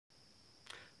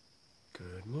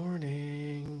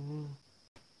Morning.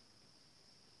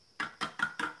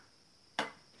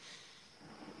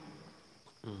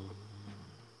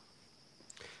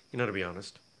 To be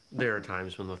honest, there are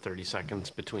times when the 30 seconds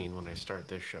between when I start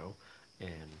this show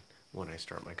and when I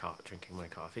start drinking my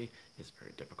coffee is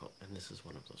very difficult, and this is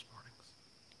one of those mornings.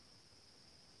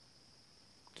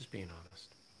 Just being honest.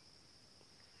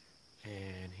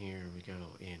 And here we go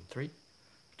in 3,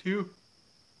 2,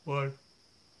 1.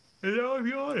 And now I'm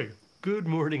yawning. Good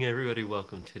morning, everybody.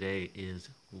 Welcome. Today is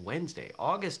Wednesday,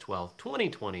 August 12th,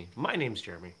 2020. My name's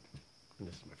Jeremy, and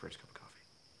this is my first cup of coffee.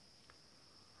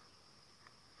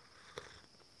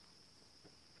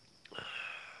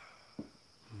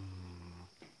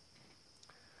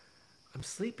 I'm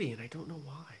sleepy, and I don't know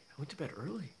why. I went to bed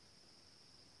early.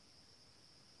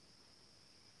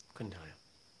 Couldn't tell you.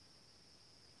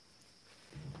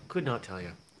 Could not tell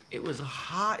you. It was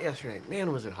hot yesterday.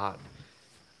 Man, was it hot.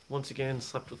 Once again,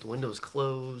 slept with the windows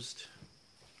closed.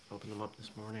 Opened them up this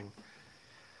morning.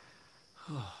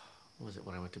 What was it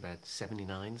when I went to bed?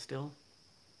 79 still?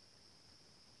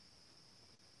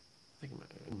 I think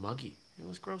muggy. It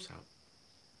was gross out.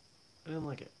 I didn't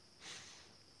like it.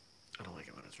 I don't like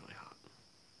it when it's really hot.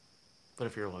 But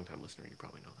if you're a long-time listener, you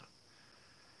probably know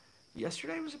that.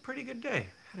 Yesterday was a pretty good day.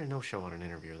 I had a no-show on an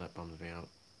interview. That bums me out.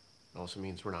 It also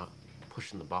means we're not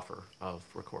pushing the buffer of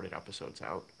recorded episodes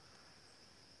out.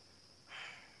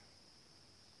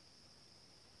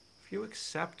 If you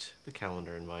accept the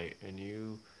calendar invite and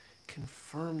you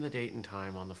confirm the date and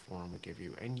time on the form we give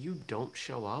you and you don't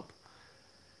show up,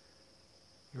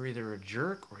 you're either a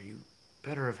jerk or you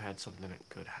better have had something that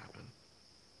could happen.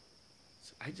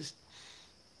 So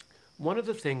one of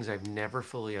the things I've never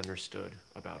fully understood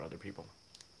about other people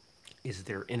is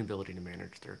their inability to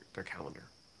manage their calendar.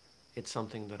 It's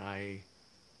something that I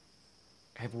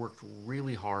have worked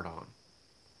really hard on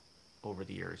over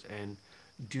the years. And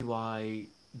do I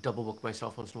double book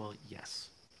myself once in a while? Yes,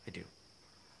 I do.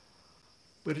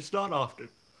 But it's not often.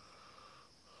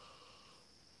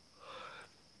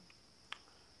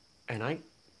 And I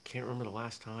can't remember the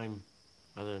last time,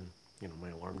 other than, my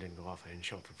alarm didn't go off, I didn't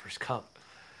show up for first cup.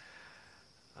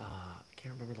 I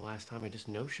can't remember the last time I just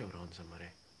no-showed on somebody.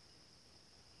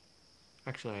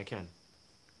 Actually, I can.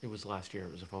 It was last year.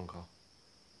 It was a phone call.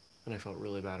 And I felt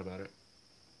really bad about it.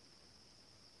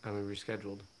 And we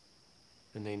rescheduled.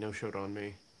 And they no-showed on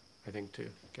me, I think, to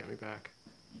get me back.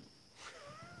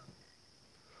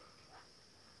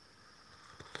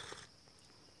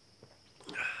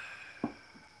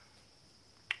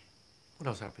 What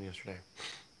else happened yesterday?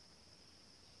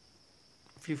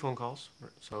 A few phone calls.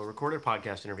 So recorded a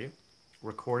podcast interview.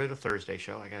 Recorded a Thursday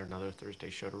show. I got another Thursday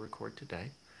show to record today.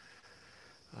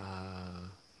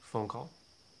 Phone call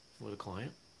with a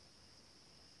client.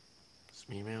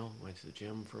 Some email. Went to the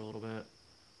gym for a little bit.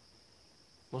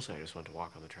 Mostly I just went to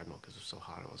walk on the treadmill because it was so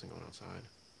hot I wasn't going outside.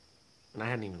 And I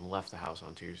hadn't even left the house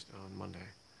on Monday.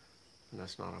 And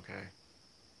that's not okay.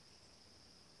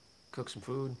 Cook some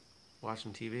food. Watch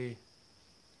some TV.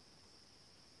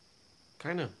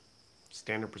 Kind of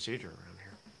standard procedure around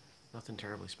here. Nothing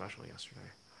terribly special yesterday.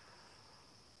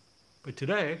 But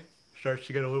today starts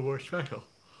to get a little more special.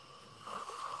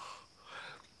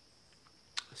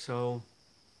 So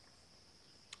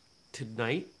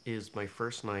tonight is my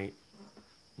first night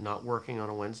not working on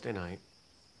a Wednesday night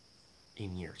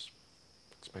in years.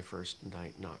 It's my first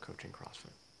night not coaching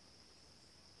CrossFit.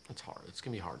 It's hard. It's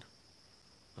going to be hard.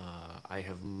 I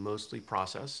have mostly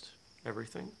processed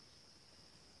everything.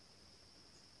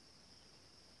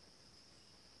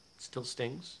 It still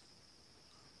stings.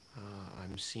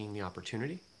 I'm seeing the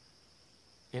opportunity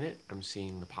in it. I'm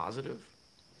seeing the positive.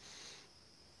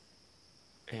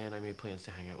 And I made plans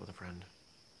to hang out with a friend,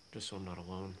 just so I'm not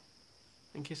alone,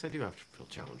 in case I do have to feel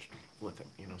challenged with it.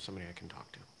 Somebody I can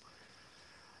talk to.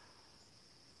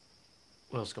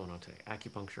 What else is going on today?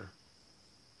 Acupuncture.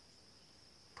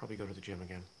 Probably go to the gym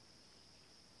again.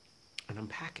 And I'm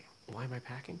packing. Why am I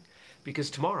packing? Because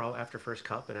tomorrow, after first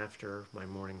cup and after my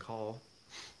morning call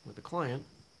with the client,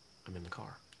 I'm in the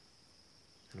car.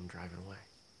 And I'm driving away.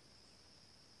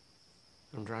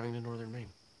 I'm driving to northern Maine.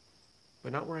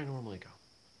 But not where I normally go.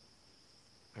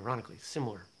 Ironically,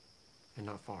 similar and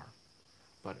not far,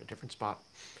 but a different spot.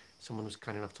 Someone was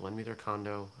kind enough to lend me their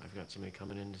condo. I've got somebody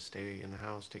coming in to stay in the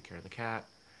house, take care of the cat.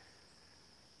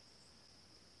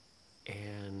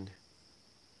 And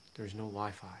there's no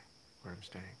Wi-Fi where I'm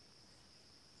staying.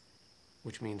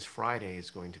 Which means Friday is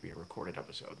going to be a recorded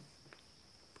episode.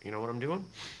 You know what I'm doing?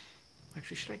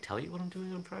 Actually, should I tell you what I'm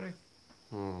doing on Friday?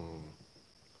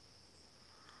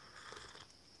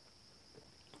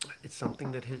 It's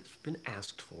something that has been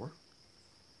asked for.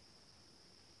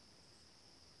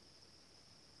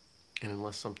 And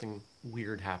unless something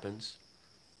weird happens,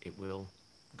 it will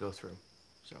go through.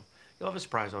 So you'll have a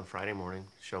surprise on Friday morning.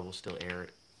 The show will still air at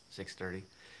 6:30.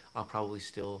 I'll probably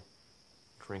still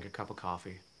drink a cup of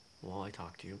coffee while I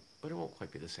talk to you, but it won't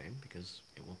quite be the same because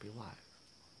it won't be live.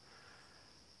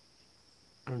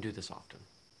 I don't do this often.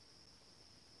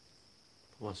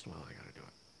 But once in a while, I gotta do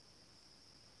it.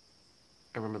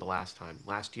 I remember the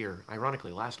last year,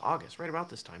 ironically, last August, right about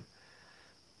this time,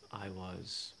 I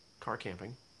was car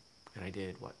camping, and I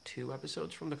did, what, 2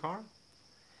 episodes from the car?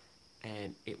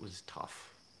 And it was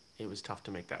tough. It was tough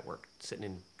to make that work, sitting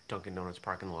in Dunkin' Donuts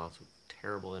parking lots with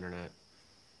terrible internet.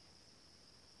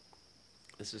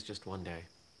 This is just one day,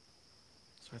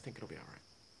 so I think it'll be all right.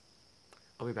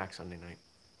 I'll be back Sunday night,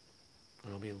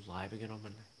 and I'll be live again on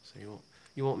Monday, so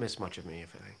you won't miss much of me,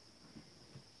 if anything.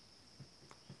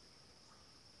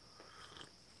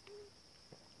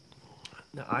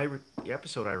 Now, the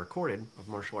episode I recorded of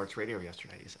Martial Arts Radio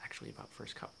yesterday is actually about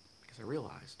First Cup, because I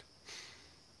realized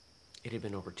it had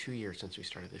been over 2 years since we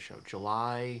started the show.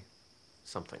 July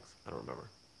something, I don't remember.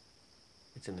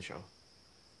 It's in the show.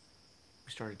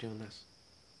 We started doing this.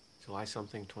 July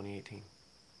something, 2018.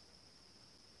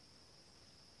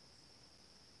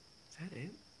 Is that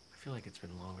it? I feel like it's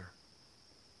been longer.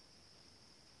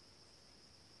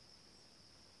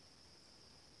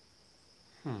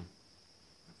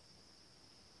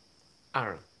 I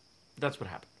don't know. That's what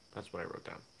happened. That's what I wrote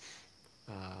down.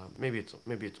 Maybe it's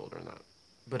older than that.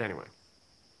 But anyway,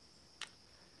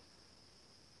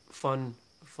 fun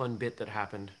bit that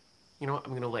happened. You know what?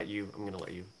 I'm gonna let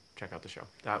you check out the show.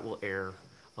 That will air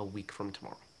a week from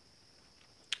tomorrow.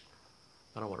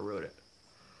 I don't know what I wrote it,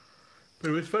 but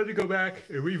it was fun to go back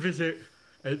and revisit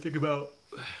and think about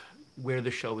where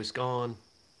the show has gone,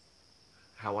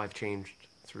 how I've changed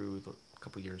through the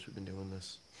couple years we've been doing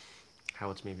this,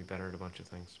 how it's maybe better at a bunch of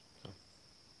things. So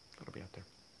that'll be out there.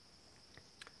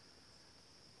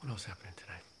 What else happening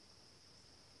today?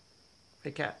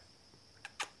 Hey, Kat.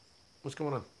 What's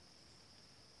going on?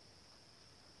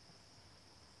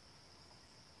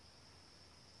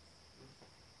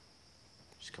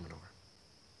 She's coming over.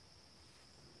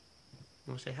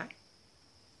 You want to say hi?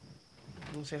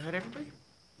 You want to say hi to everybody?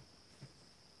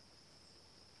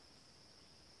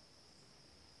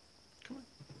 Come on.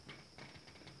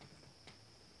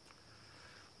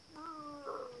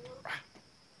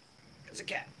 It's a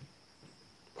cat.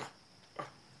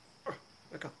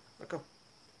 Let go. Let go.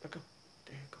 Let go.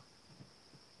 There you go.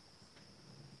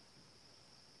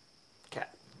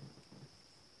 Cat.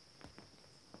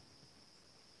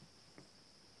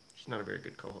 She's not a very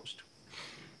good co-host.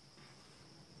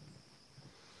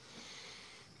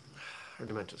 Her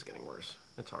dementia's getting worse.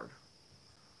 It's hard.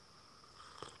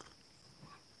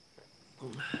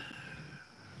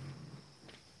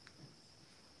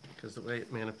 Because the way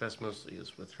it manifests mostly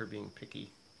is with her being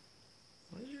picky.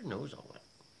 Why is your nose all wet?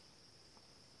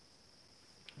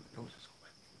 Your nose is all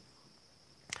wet.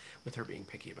 With her being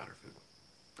picky about her food.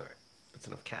 Alright, that's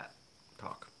enough cat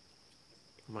talk.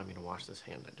 Remind me to wash this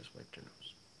hand I just wiped your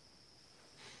nose.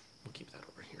 We'll keep that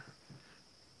over here.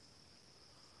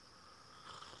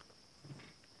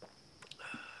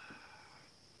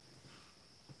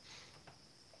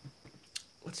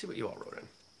 Let's see what you all wrote in.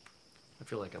 I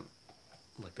feel like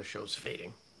the show's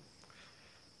fading.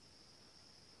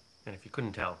 And if you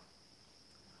couldn't tell,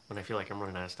 when I feel like I'm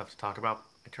running out of stuff to talk about,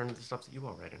 I turn to the stuff that you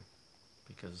all write in.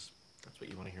 Because that's what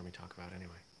you want to hear me talk about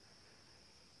anyway.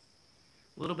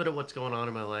 A little bit of what's going on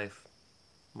in my life.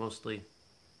 Mostly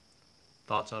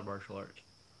thoughts on martial arts.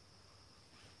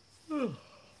 Alright,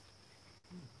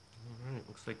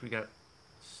 looks like we got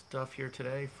stuff here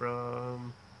today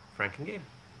from Frank and Gabe.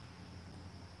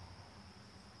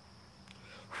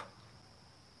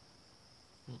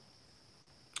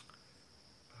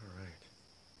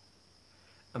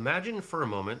 Imagine for a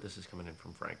moment, this is coming in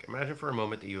from Frank, imagine for a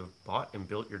moment that you have bought and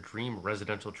built your dream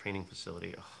residential training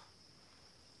facility. Ugh.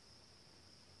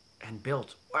 And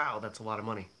built. Wow, that's a lot of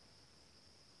money.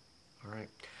 All right.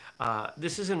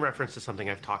 This is in reference to something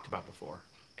I've talked about before.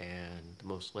 And the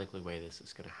most likely way this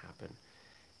is going to happen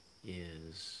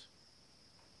is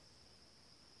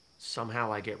somehow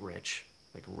I get rich,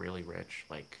 like really rich,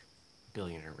 like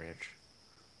billionaire rich.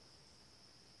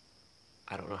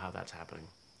 I don't know how that's happening.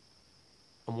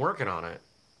 I'm working on it,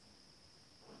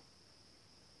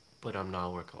 but I'm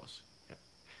nowhere close yet.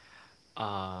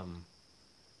 And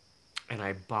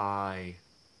I buy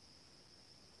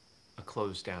a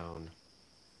closed down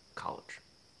college.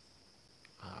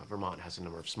 Vermont has a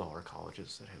number of smaller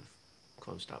colleges that have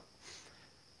closed up.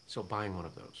 So buying one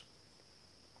of those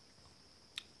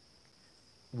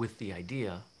with the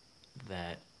idea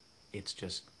that it's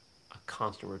just a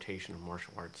constant rotation of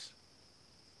martial arts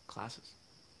classes.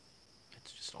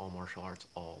 It's just all martial arts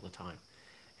all the time.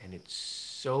 And it's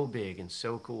so big and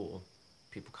so cool,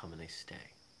 people come and they stay.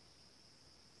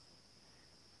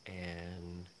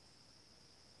 And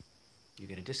you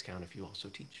get a discount if you also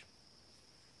teach.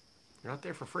 You're not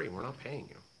there for free. We're not paying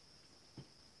you.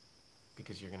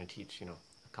 Because you're going to teach, a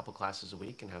couple classes a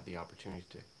week and have the opportunity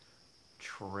to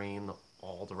train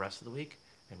all the rest of the week.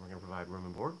 And we're going to provide room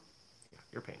and board. Yeah,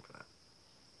 you're paying for that.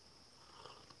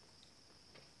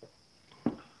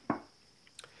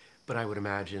 But I would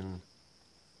imagine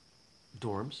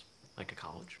dorms, like a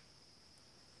college.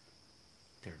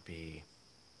 There'd be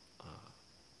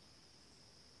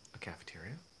a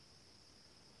cafeteria.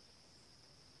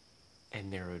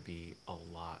 And there would be a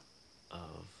lot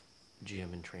of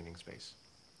gym and training space.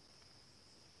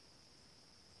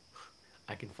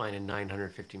 I can find a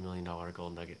 $950 million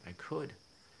gold nugget. I could.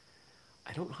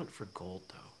 I don't hunt for gold,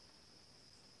 though.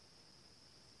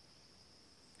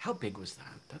 How big was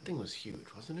that? That thing was huge,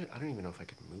 wasn't it? I don't even know if I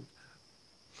could move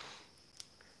that.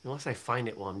 Unless I find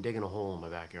it while I'm digging a hole in my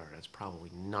backyard. That's probably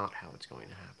not how it's going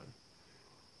to happen.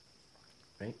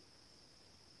 Right?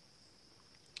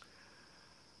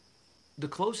 The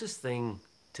closest thing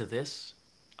to this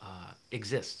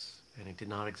exists, and it did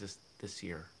not exist this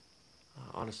year.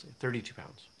 Honestly, 32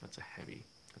 pounds. That's a heavy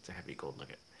gold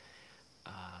nugget.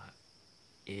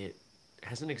 It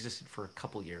hasn't existed for a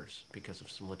couple years because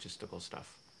of some logistical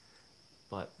stuff.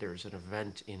 But there's an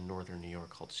event in northern New York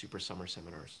called Super Summer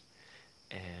Seminars.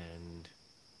 And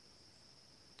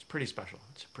it's pretty special.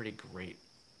 It's a pretty great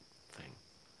thing.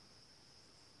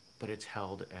 But it's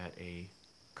held at a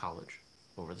college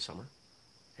over the summer.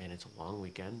 And it's a long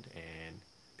weekend, and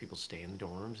people stay in the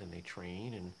dorms and they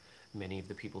train, and many of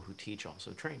the people who teach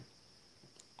also train.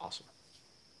 Awesome.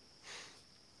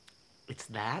 It's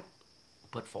that,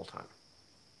 but full-time.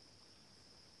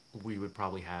 We would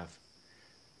probably have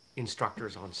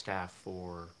instructors on staff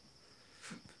for,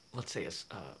 let's say,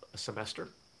 a semester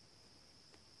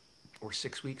or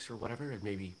 6 weeks or whatever, and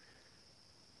maybe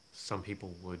some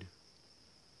people would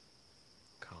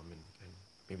come and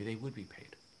maybe they would be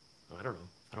paid. I don't know.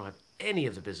 I don't have any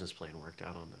of the business plan worked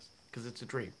out on this because it's a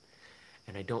dream,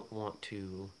 and I don't want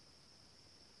to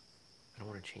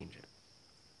change it.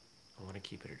 I want to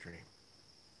keep it a dream,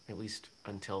 at least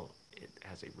until it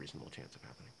has a reasonable chance of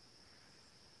happening.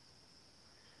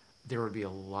 There would be a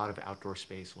lot of outdoor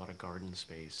space, a lot of garden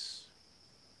space.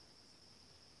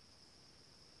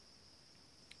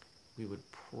 We would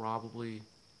probably,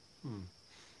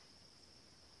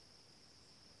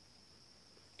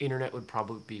 internet would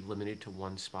probably be limited to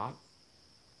one spot.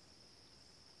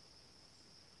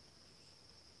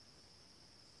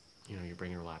 You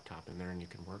bring your laptop in there and you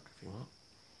can work if you want.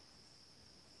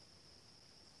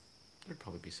 There'd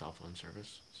probably be cell phone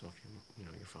service, so if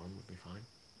your phone would be fine.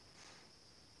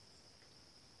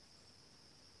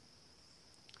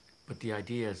 But the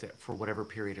idea is that for whatever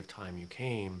period of time you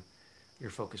came, your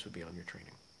focus would be on your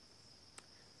training.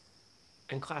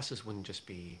 And classes wouldn't just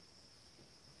be,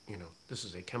 this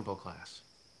is a Kempo class.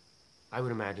 I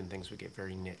would imagine things would get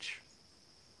very niche.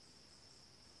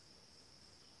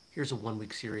 Here's a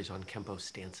 1-week series on Kempo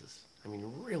stances. I mean,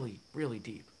 really, really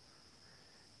deep.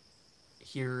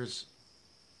 Here's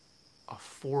a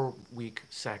 4-week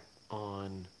sec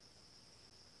on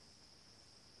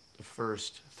the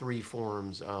first 3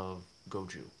 forms of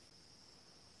Goju.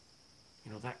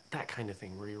 That kind of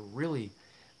thing, where the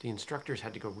instructors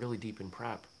had to go really deep in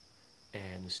prep,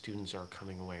 and the students are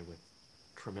coming away with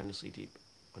tremendously deep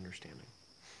understanding.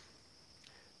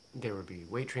 There would be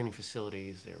weight training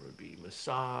facilities, there would be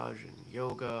massage and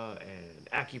yoga and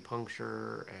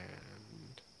acupuncture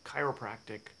and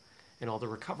chiropractic and all the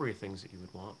recovery things that you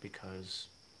would want, because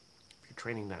if you're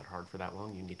training that hard for that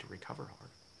long, you need to recover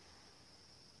hard.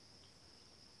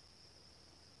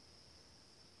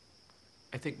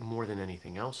 I think more than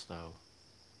anything else, though,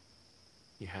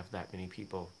 you have that many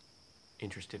people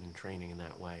interested in training in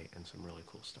that way, and some really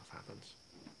cool stuff happens.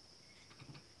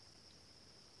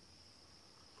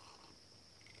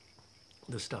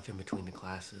 The stuff in between the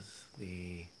classes,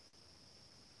 the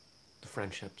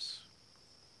friendships.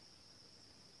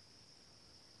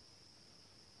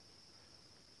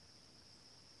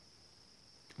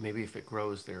 Maybe if it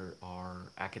grows, there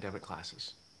are academic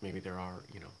classes. Maybe there are,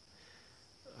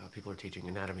 people are teaching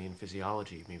anatomy and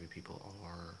physiology. Maybe people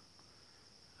are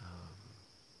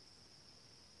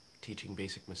teaching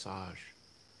basic massage.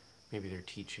 Maybe they're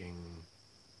teaching,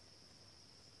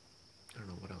 I don't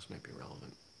know, what else might be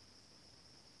relevant?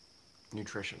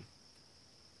 Nutrition.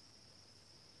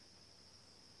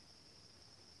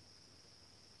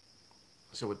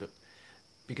 So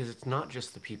because it's not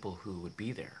just the people who would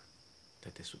be there.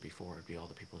 that this would be for. It would be all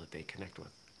the people that they connect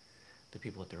with, the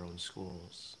people at their own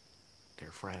schools,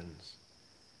 their friends,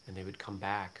 and they would come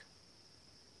back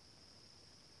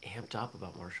amped up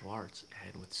about martial arts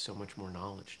and with so much more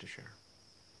knowledge to share.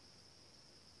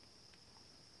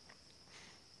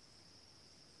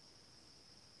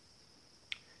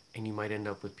 And you might end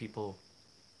up with people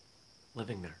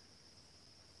living there.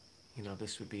 You know,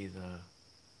 this would be the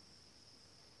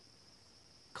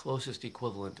closest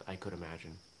equivalent I could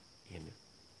imagine in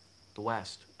the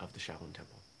west of the Shaolin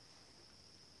Temple.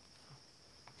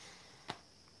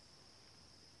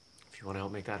 If you want to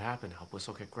help make that happen, help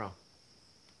Whistle Kick grow.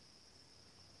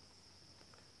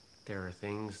 There are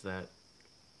things that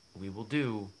we will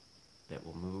do that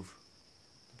will move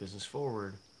the business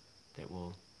forward, that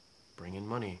will bring in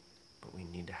money, but we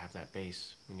need to have that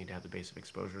base. We need to have the base of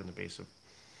exposure and the base of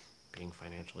being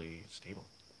financially stable.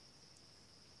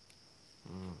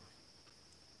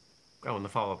 Oh, and the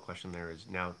follow-up question there is,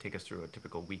 now take us through a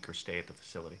typical week or stay at the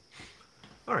facility.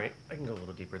 All right, I can go a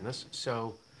little deeper in this.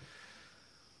 So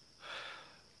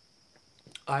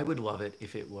I would love it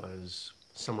if it was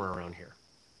somewhere around here.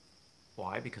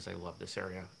 Why? Because I love this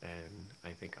area, and I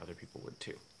think other people would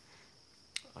too.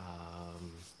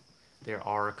 There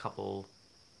are a couple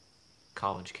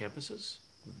college campuses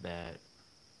that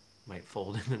might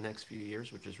fold in the next few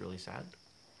years, which is really sad.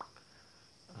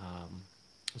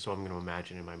 So I'm going to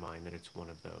imagine in my mind that it's one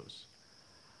of those.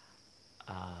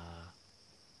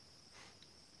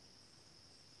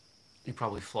 You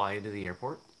probably fly into the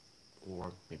airport,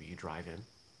 or maybe you drive in.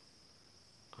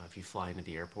 If you fly into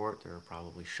the airport, there are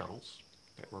probably shuttles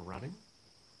that we're running.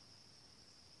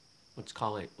 Let's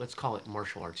call it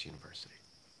Martial Arts University.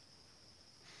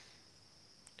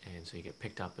 And so you get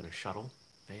picked up in a shuttle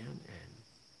van and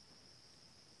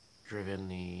driven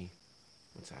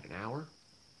what's that, an hour?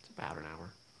 It's about an hour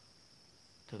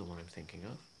to the one I'm thinking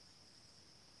of.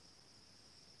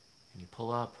 And you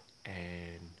pull up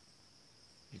and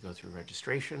you go through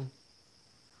registration.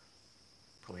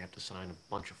 Probably have to sign a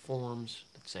bunch of forms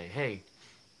that say, hey,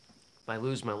 if I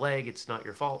lose my leg, it's not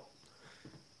your fault.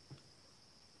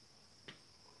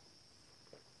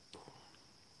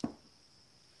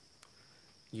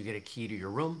 You get a key to your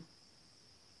room,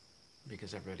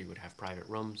 because everybody would have private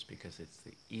rooms, because it's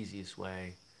the easiest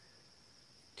way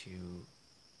to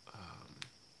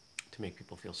make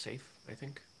people feel safe, I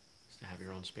think, is to have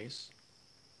your own space.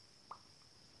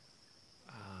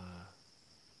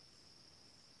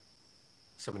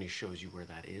 Somebody shows you where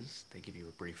that is. They give you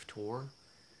a brief tour.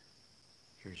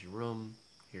 Here's your room.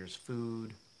 Here's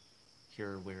food.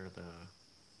 Here are where the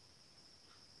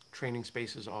training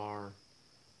spaces are.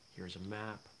 Here's a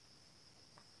map.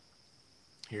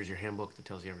 Here's your handbook that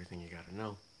tells you everything you got to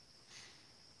know.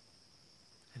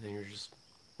 And then you're just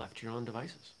left to your own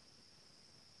devices.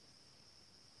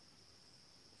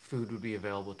 Food would be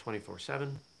available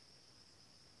 24/7.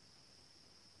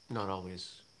 Not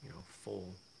always,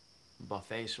 full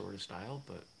buffet sort of style,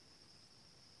 but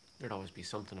there'd always be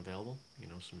something available,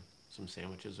 some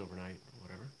sandwiches overnight or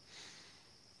whatever.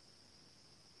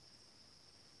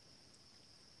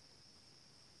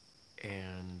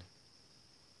 And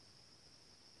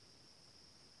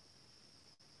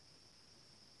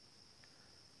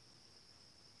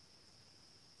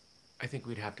I think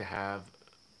we'd have to have,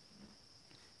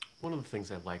 one of the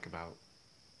things I like about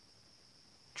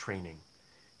training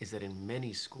is that in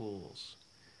many schools,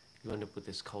 you end up with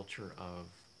this culture of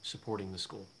supporting the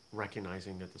school,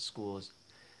 recognizing that the school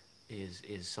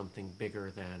is something bigger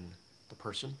than the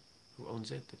person who owns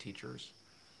it, the teachers,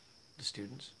 the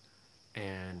students,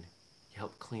 and you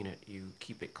help clean it, you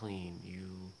keep it clean,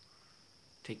 you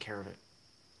take care of it.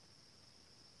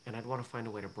 And I'd want to find a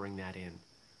way to bring that in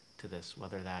to this,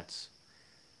 whether that's,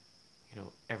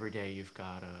 every day you've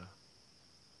got a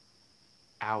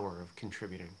hour of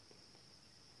contributing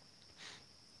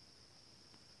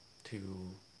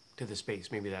to the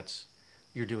space. Maybe that's,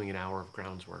 you're doing an hour of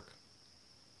grounds work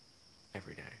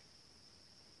every day.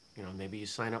 Maybe you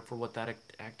sign up for what that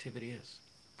activity is.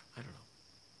 I don't know.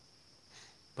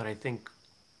 But I think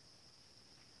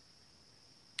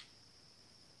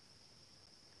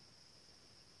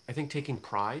taking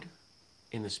pride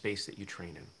in the space that you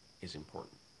train in is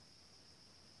important.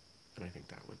 And I think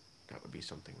that would be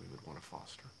something we would want to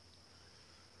foster.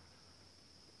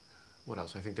 What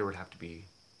else? I think there would have to be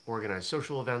organized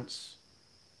social events,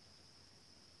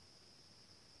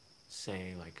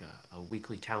 say like a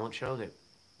weekly talent show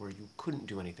where you couldn't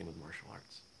do anything with martial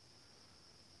arts.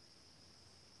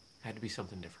 It had to be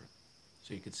something different,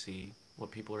 so you could see what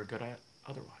people are good at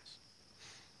otherwise.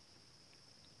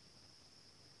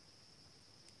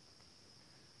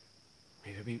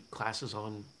 Maybe there'd be classes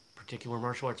on particular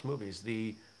martial arts movies.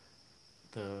 The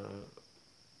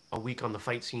a week on the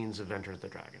fight scenes of Enter the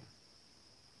Dragon.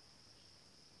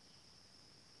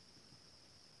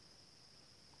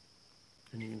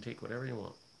 And you can take whatever you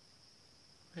want.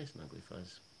 Hey, Snuggly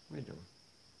Fuzz. What are you doing?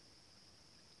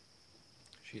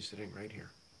 She's sitting right here.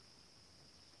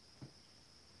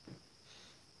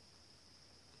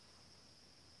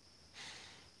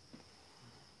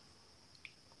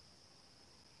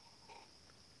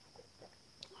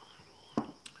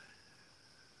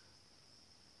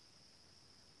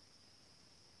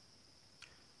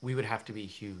 We would have to be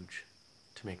huge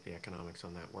to make the economics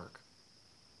on that work.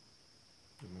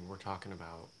 I mean, we're talking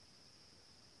about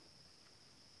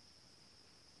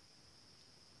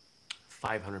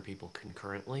 500 people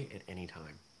concurrently at any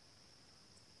time.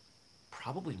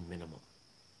 Probably minimum.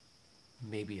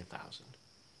 Maybe 1,000.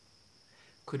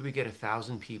 Could we get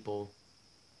 1,000 people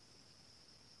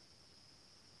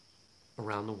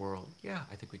around the world? Yeah,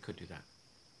 I think we could do that.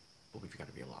 But we've got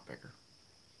to be a lot bigger.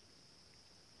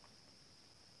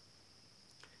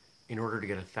 In order to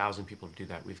get 1,000 people to do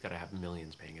that, we've got to have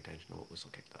millions paying attention to what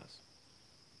Whistlekick does.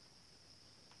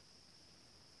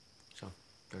 So,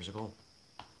 there's a goal.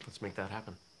 Let's make that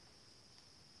happen.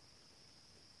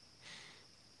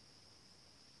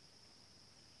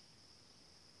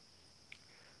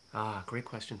 Great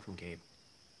question from Gabe.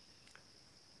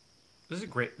 This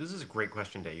is a great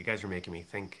question day. You guys are making me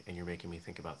think, and you're making me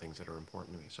think about things that are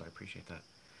important to me, so I appreciate that.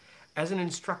 As an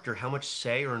instructor, how much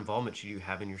say or involvement should you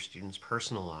have in your students'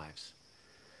 personal lives?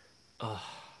 Okay.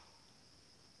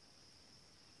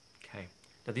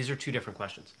 Now, these are two different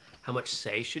questions. How much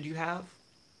say should you have,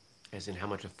 as in how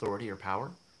much authority or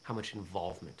power? How much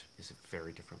involvement is a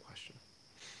very different question.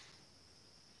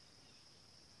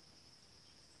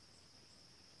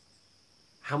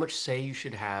 How much say you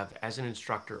should have as an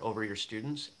instructor over your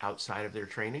students outside of their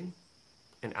training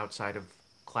and outside of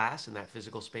class in that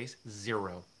physical space?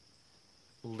 Zero.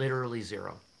 Literally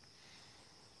zero.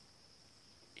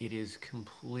 It is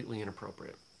completely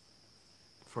inappropriate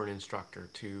for an instructor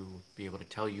to be able to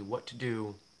tell you what to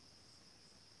do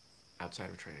outside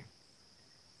of training.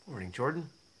 Morning, Jordan.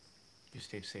 You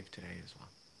stayed safe today as well.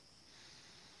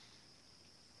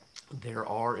 There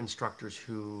are instructors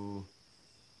who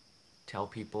tell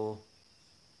people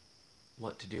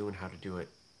what to do and how to do it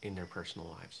in their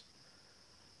personal lives.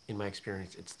 In my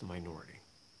experience, it's the minority.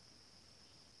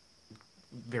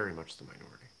 Very much the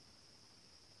minority.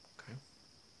 Okay?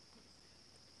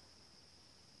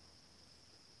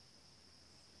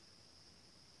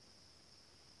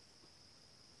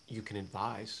 You can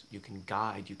advise, you can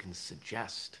guide, you can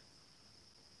suggest.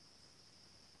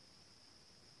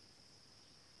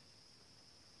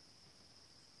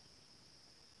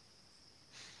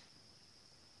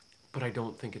 But I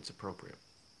don't think it's appropriate.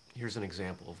 Here's an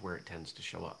example of where it tends to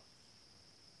show up.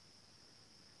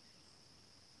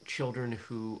 Children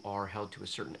who are held to a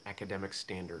certain academic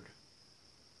standard,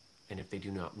 and if they do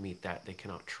not meet that, they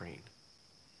cannot train.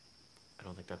 I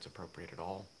don't think that's appropriate at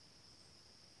all.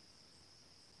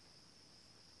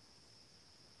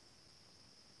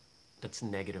 That's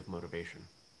negative motivation.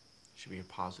 It should be a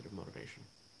positive motivation.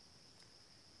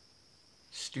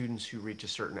 Students who reach a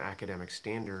certain academic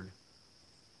standard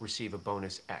receive a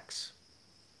bonus X.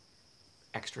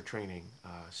 Extra training,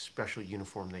 special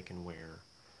uniform they can wear,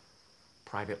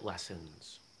 private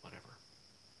lessons, whatever.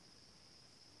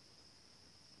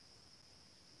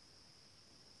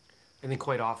 I think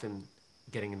quite often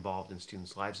getting involved in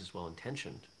students' lives is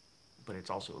well-intentioned, but it's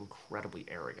also incredibly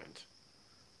arrogant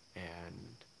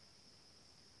and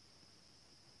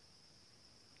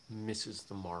misses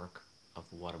the mark of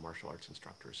what a martial arts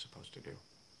instructor is supposed to do.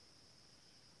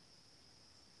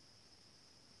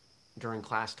 During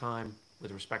class time,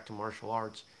 with respect to martial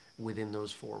arts, within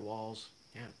those four walls,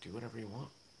 yeah, do whatever you want.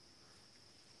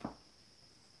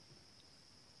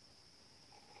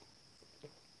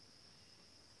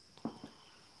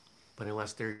 But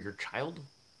unless they're your child,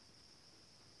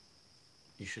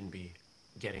 you shouldn't be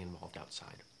getting involved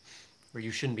outside. Or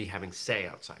you shouldn't be having say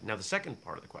outside. Now, the second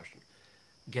part of the question,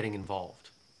 getting involved.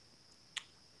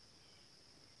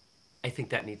 I think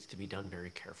that needs to be done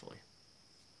very carefully.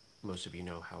 Most of you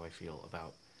know how I feel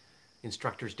about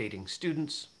instructors dating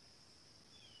students.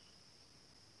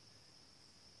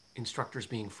 Instructors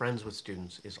being friends with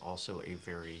students is also a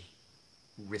very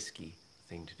risky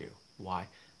thing to do. Why?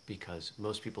 Because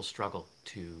most people struggle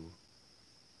to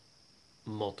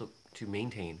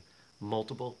maintain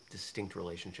multiple distinct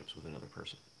relationships with another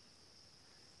person.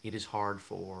 It is hard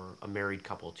for a married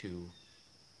couple to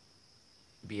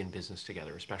be in business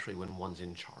together, especially when one's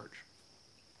in charge.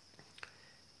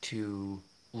 To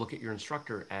look at your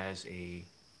instructor as a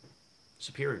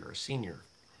superior, a senior,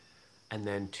 and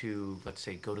then to, let's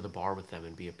say, go to the bar with them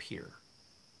and be a peer.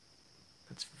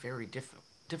 That's very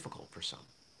difficult for some.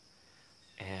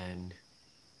 And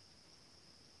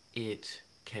it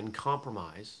can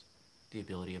compromise the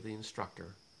ability of the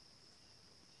instructor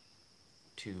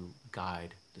to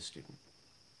guide the student.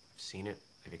 I've seen it,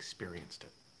 I've experienced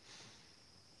it.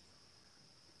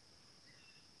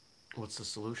 What's the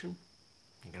solution?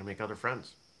 You gotta make other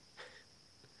friends.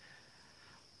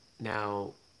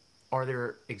 Now, are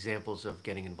there examples of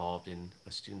getting involved in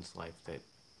a student's life that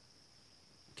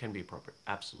can be appropriate?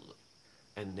 Absolutely.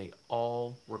 And they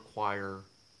all require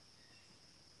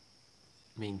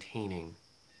maintaining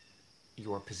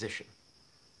your position.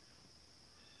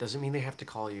 Doesn't mean they have to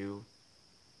call you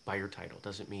by your title.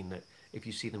 Doesn't mean that if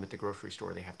you see them at the grocery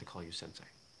store, they have to call you sensei.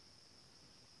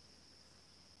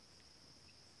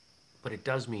 But it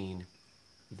does mean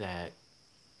that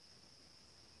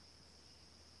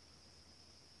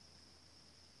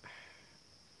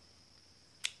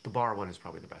the bar one is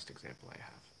probably the best example I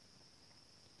have.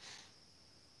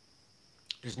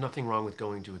 There's nothing wrong with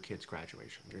going to a kid's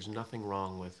graduation. There's nothing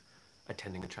wrong with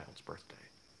attending a child's birthday.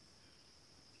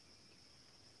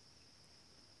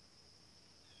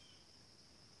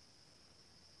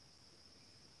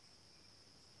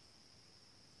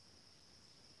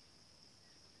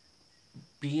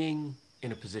 Being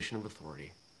in a position of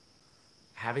authority,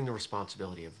 having the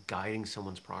responsibility of guiding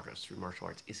someone's progress through martial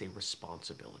arts is a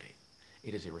responsibility.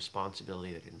 It is a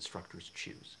responsibility that instructors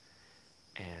choose.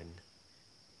 And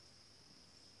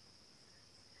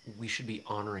we should be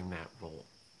honoring that role.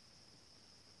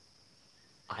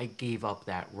 I gave up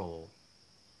that role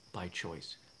by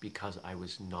choice because I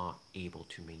was not able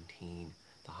to maintain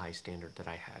the high standard that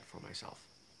I had for myself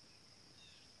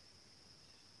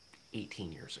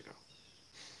 18 years ago.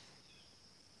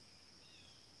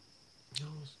 No,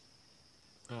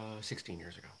 it was 16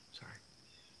 years ago, sorry.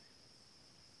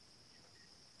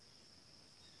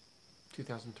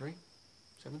 2003?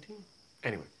 17?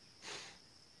 Anyway.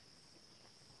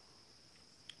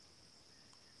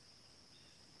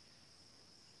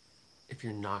 If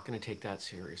you're not going to take that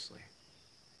seriously,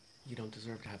 you don't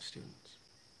deserve to have students.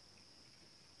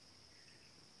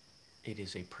 It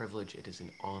is a privilege, it is an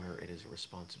honor, it is a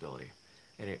responsibility,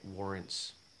 and it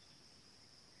warrants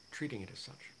treating it as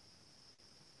such.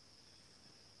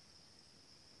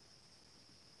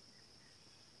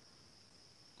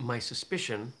 My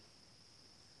suspicion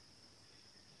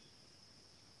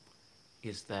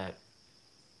is that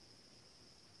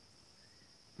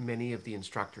many of the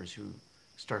instructors who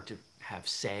start to have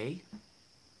say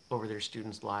over their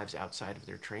students' lives outside of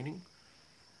their training,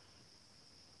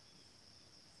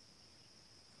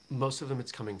 most of them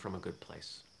it's coming from a good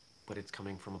place, but it's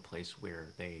coming from a place where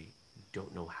they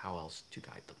don't know how else to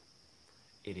guide them.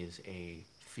 It is a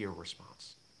fear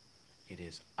response. It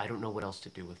is, I don't know what else to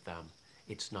do with them.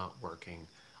 It's not working.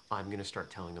 I'm going to start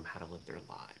telling them how to live their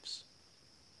lives.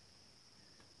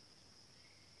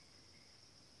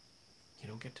 You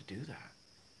don't get to do that.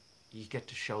 You get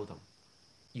to show them.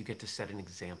 You get to set an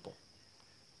example.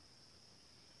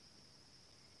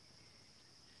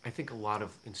 I think a lot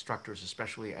of instructors,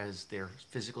 especially as their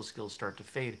physical skills start to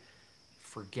fade,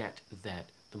 forget that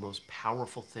the most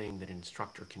powerful thing that an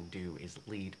instructor can do is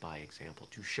lead by example,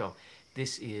 to show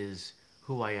this is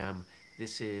who I am,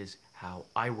 this is how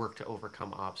I work to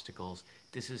overcome obstacles,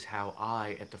 this is how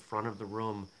I, at the front of the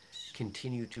room,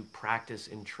 continue to practice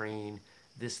and train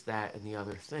this, that, and the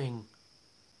other thing.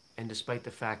 And despite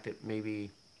the fact that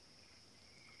maybe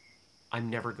I'm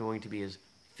never going to be as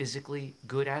physically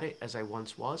good at it as I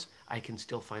once was, I can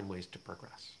still find ways to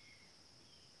progress.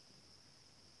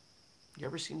 You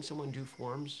ever seen someone do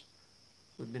forms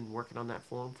who've been working on that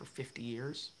form for 50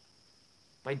 years?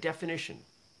 By definition,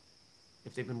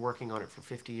 if they've been working on it for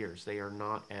 50 years, they are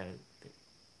not as,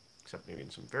 except maybe in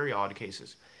some very odd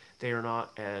cases, they are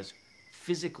not as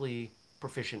physically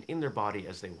proficient in their body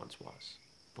as they once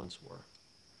were.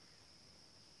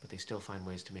 But they still find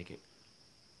ways to make it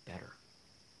better,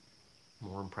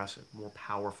 more impressive, more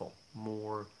powerful,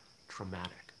 more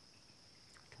traumatic.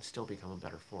 It can still become a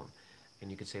better form. And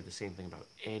you could say the same thing about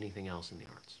anything else in the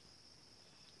arts.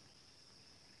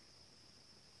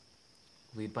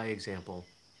 Lead by example.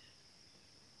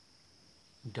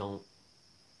 Don't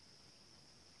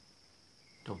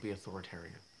be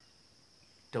authoritarian.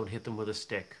 Don't hit them with a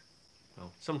stick.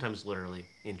 Well, sometimes literally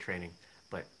in training,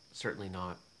 but certainly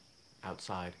not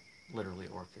outside, literally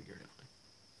or figuratively.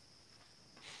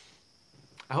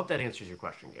 I hope that answers your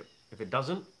question, Gabe. If it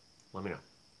doesn't, let me know.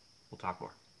 We'll talk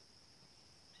more.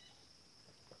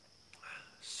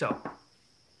 So,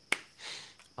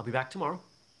 I'll be back tomorrow.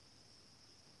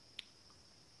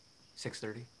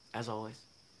 6:30, as always.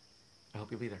 I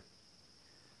hope you'll be there.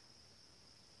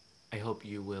 I hope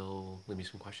you will leave me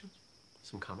some questions,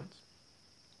 some comments.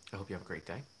 I hope you have a great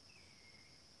day.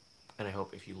 And I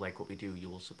hope if you like what we do, you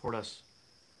will support us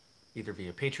either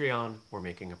via Patreon or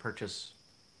making a purchase.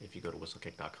 If you go to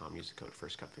whistlekick.com, use the code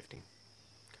FIRSTCUT15.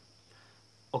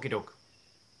 Okie doke.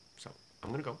 So I'm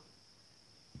going to go.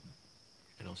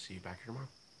 And I'll see you back here tomorrow.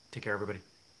 Take care, everybody.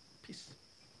 Peace.